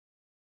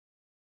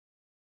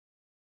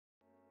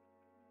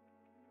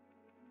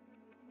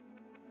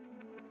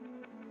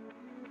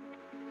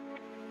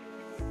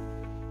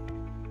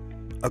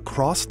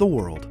Across the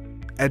world,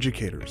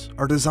 educators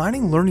are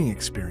designing learning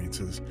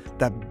experiences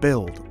that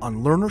build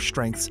on learner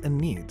strengths and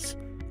needs,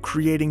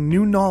 creating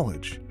new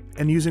knowledge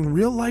and using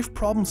real-life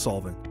problem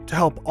solving to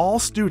help all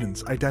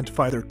students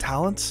identify their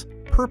talents,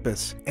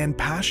 purpose, and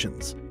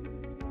passions.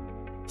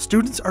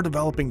 Students are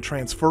developing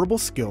transferable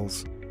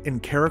skills in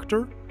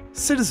character,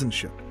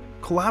 citizenship,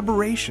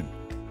 collaboration,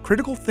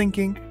 critical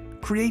thinking,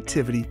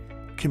 creativity,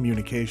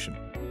 communication.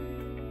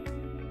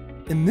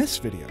 In this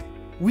video,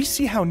 we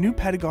see how new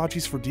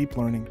pedagogies for deep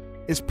learning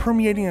is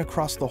permeating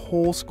across the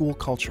whole school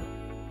culture.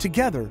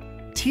 Together,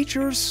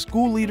 teachers,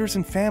 school leaders,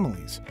 and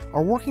families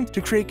are working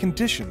to create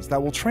conditions that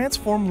will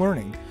transform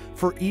learning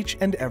for each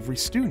and every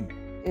student.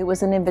 It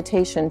was an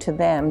invitation to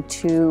them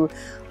to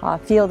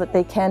feel that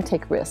they can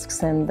take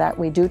risks and that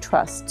we do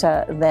trust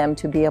them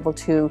to be able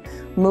to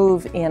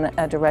move in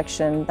a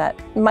direction that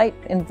might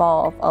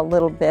involve a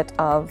little bit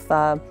of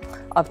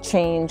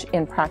change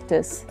in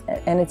practice,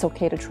 and it's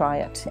okay to try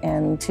it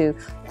and to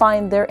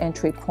find their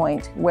entry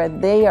point where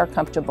they are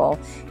comfortable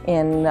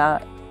in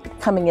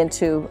coming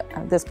into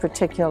this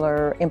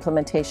particular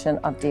implementation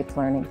of deep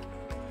learning.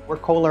 We're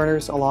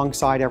co-learners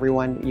alongside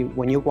everyone.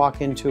 When you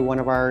walk into one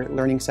of our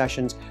learning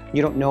sessions,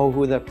 you don't know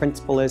who the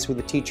principal is, who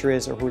the teacher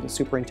is, or who the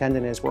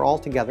superintendent is. We're all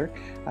together.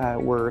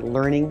 We're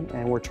learning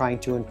and we're trying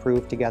to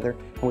improve together,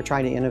 and we're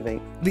trying to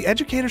innovate. The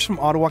educators from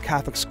Ottawa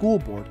Catholic School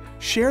Board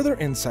share their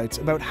insights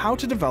about how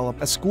to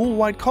develop a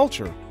school-wide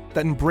culture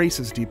that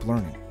embraces deep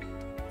learning.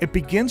 It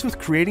begins with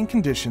creating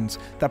conditions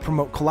that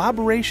promote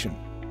collaboration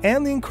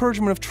and the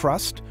encouragement of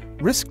trust,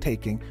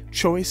 risk-taking,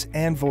 choice,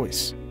 and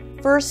voice.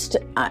 First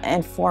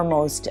and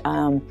foremost,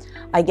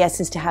 I guess,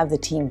 is to have the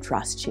team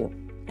trust you.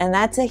 And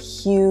that's a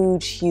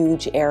huge,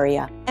 huge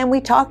area. And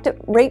we talked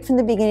right from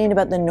the beginning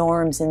about the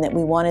norms and that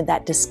we wanted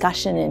that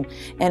discussion,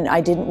 and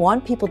I didn't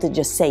want people to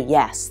just say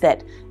yes,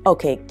 that,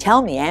 okay,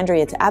 tell me,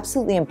 Andrea, it's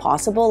absolutely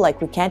impossible, like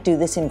we can't do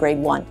this in grade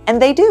 1.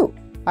 And they do.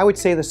 I would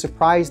say the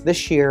surprise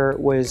this year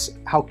was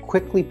how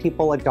quickly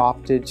people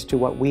adopted to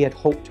what we had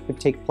hoped would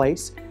take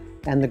place,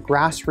 and the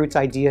grassroots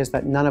ideas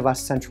that none of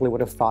us centrally would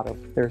have thought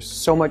of. There's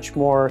so much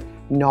more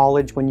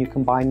knowledge when you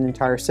combine an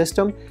entire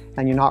system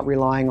and you're not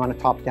relying on a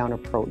top-down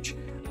approach.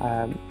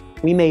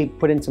 We may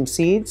put in some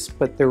seeds,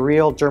 but the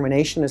real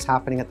germination is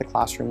happening at the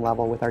classroom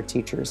level with our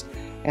teachers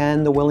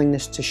and the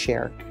willingness to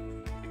share.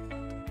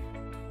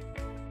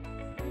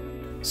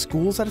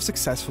 Schools that have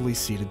successfully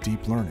seeded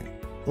deep learning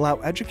allow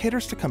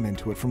educators to come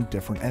into it from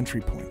different entry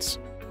points.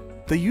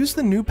 They use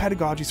the new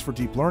pedagogies for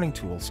deep learning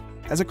tools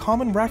as a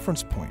common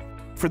reference point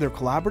for their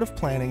collaborative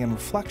planning and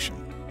reflection.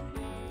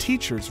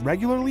 Teachers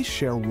regularly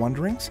share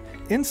wonderings,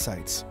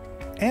 insights,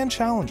 and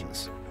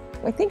challenges.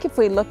 I think if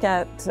we look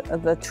at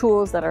the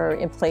tools that are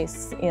in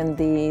place in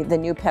the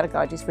new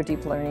pedagogies for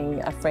deep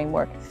learning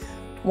framework,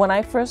 when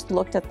I first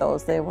looked at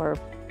those, they were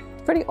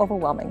pretty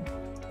overwhelming.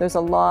 There's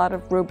a lot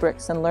of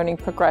rubrics and learning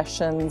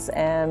progressions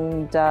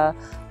and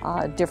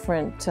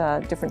different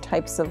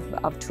types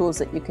of tools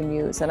that you can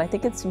use. And I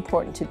think it's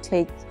important to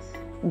take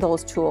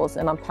those tools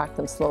and unpack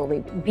them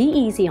slowly. Be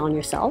easy on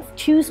yourself.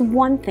 Choose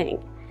one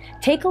thing.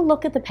 Take a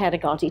look at the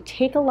pedagogy,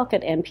 take a look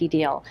at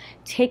NPDL,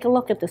 take a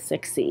look at the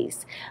 6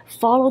 Cs.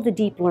 Follow the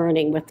deep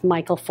learning with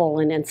Michael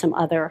Fullen and some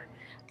other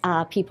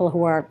people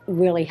who are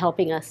really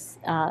helping us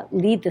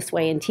lead this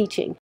way in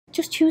teaching.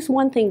 Just choose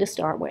one thing to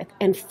start with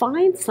and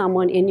find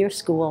someone in your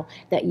school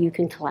that you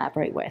can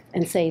collaborate with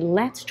and say,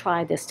 let's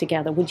try this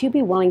together. Would you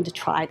be willing to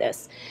try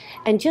this?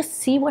 And just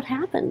see what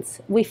happens.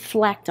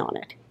 Reflect on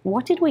it.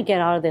 What did we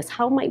get out of this?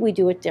 How might we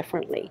do it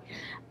differently?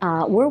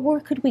 Where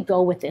could we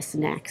go with this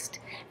next?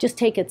 Just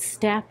take it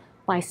step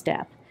by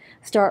step.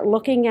 Start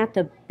looking at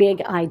the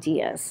big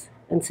ideas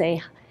and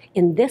say,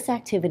 in this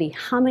activity,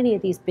 how many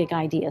of these big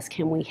ideas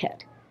can we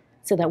hit?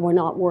 So that we're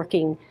not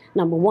working,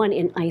 number one,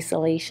 in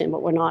isolation,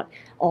 but we're not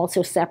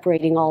also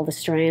separating all the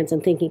strands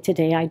and thinking,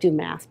 today I do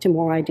math,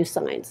 tomorrow I do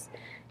science.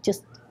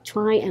 Just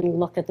try and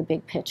look at the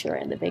big picture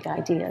and the big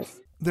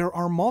ideas. There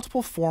are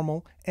multiple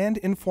formal and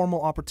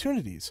informal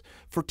opportunities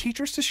for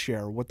teachers to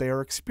share what they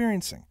are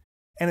experiencing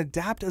and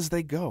adapt as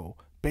they go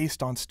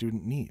based on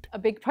student need. A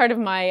big part of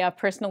my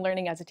personal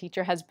learning as a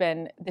teacher has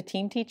been the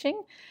team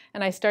teaching.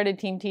 And I started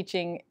team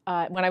teaching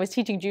when I was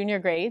teaching junior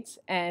grades,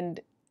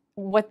 and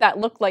what that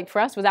looked like for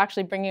us was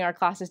actually bringing our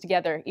classes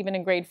together, even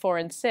in grade 4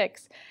 and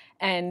 6,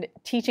 and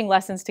teaching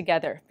lessons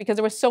together, because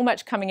there was so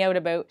much coming out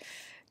about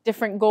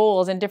different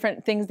goals and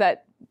different things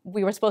that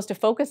we were supposed to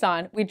focus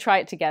on. We'd try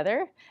it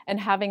together,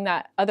 and having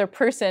that other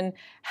person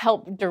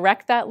help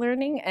direct that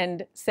learning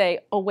and say,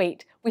 oh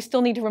wait, we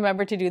still need to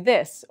remember to do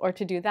this or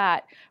to do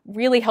that,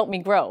 really helped me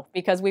grow,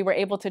 because we were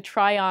able to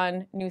try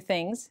on new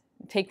things,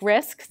 take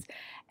risks,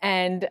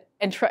 and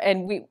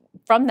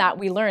from that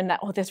we learned that,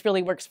 oh, this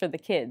really works for the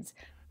kids.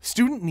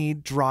 Student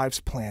need drives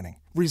planning,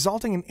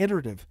 resulting in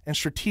iterative and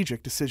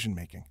strategic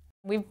decision-making.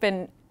 We've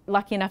been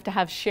lucky enough to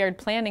have shared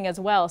planning as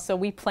well, so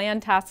we plan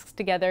tasks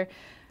together.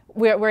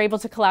 We're able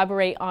to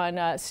collaborate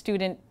on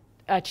student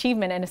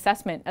achievement and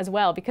assessment as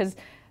well, because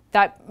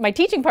my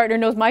teaching partner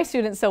knows my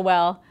students so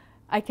well.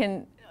 I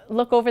can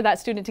look over that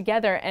student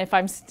together, and if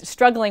I'm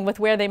struggling with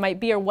where they might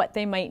be or what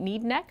they might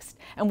need next,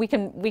 and we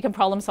can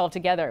problem solve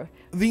together.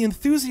 The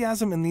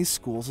enthusiasm in these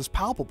schools is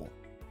palpable.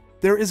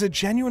 There is a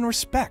genuine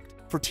respect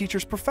for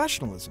teachers'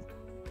 professionalism.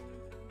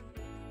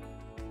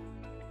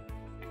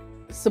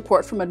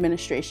 Support from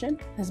administration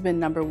has been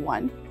number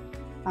one.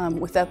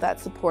 Without that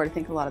support, I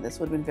think a lot of this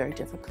would have been very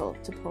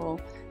difficult to pull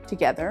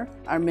together.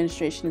 Our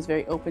administration is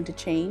very open to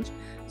change,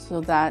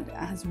 so that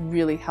has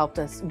really helped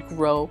us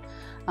grow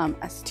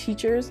as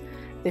teachers.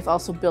 They've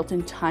also built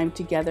in time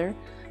together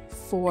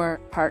for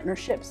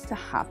partnerships to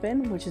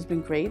happen, which has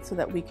been great, so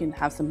that we can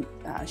have some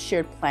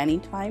shared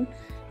planning time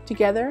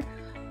together.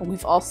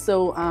 We've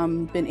also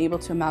been able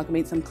to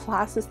amalgamate some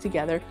classes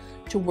together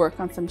to work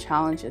on some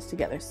challenges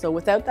together. So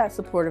without that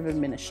support of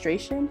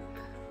administration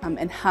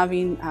and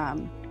having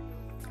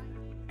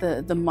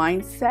the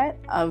mindset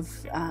of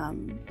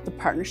the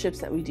partnerships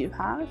that we do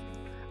have,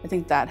 I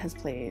think that has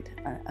played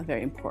a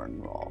very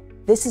important role.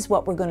 This is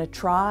what we're going to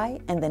try,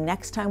 and the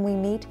next time we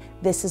meet,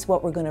 this is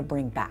what we're going to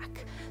bring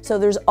back. So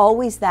there's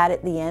always that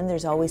at the end,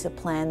 there's always a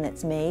plan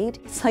that's made.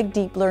 It's like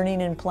deep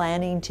learning and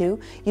planning too.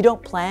 You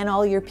don't plan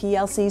all your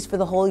PLCs for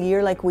the whole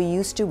year like we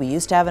used to. We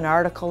used to have an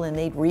article and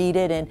they'd read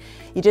it, and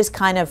you just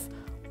kind of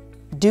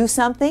do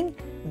something.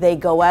 They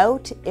go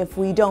out. If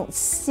we don't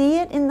see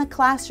it in the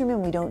classroom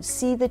and we don't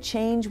see the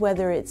change,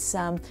 whether it's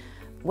in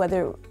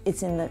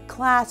the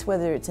class,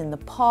 whether it's in the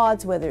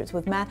pods, whether it's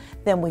with math,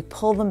 then we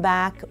pull them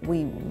back,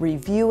 we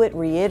review it,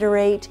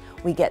 reiterate,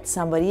 we get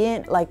somebody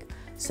in,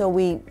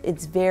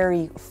 it's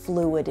very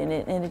fluid and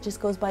it just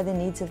goes by the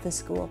needs of the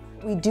school.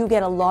 We do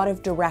get a lot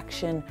of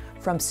direction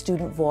from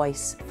student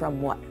voice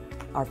from what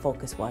our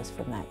focus was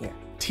from that year.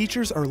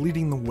 Teachers are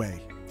leading the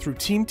way through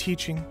team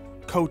teaching,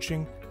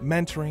 coaching,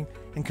 mentoring,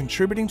 and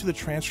contributing to the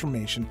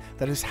transformation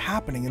that is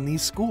happening in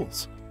these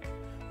schools.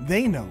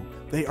 They know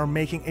they are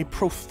making a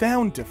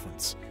profound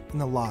difference in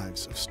the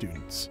lives of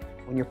students.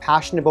 When you're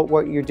passionate about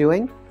what you're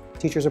doing,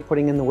 teachers are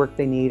putting in the work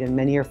they need, and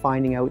many are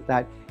finding out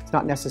that it's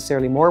not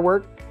necessarily more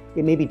work,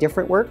 it may be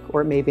different work,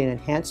 or it may be an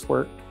enhanced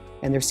work,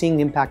 and they're seeing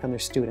the impact on their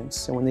students.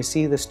 So when they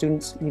see the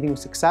students meeting with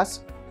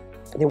success,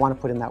 they want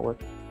to put in that work.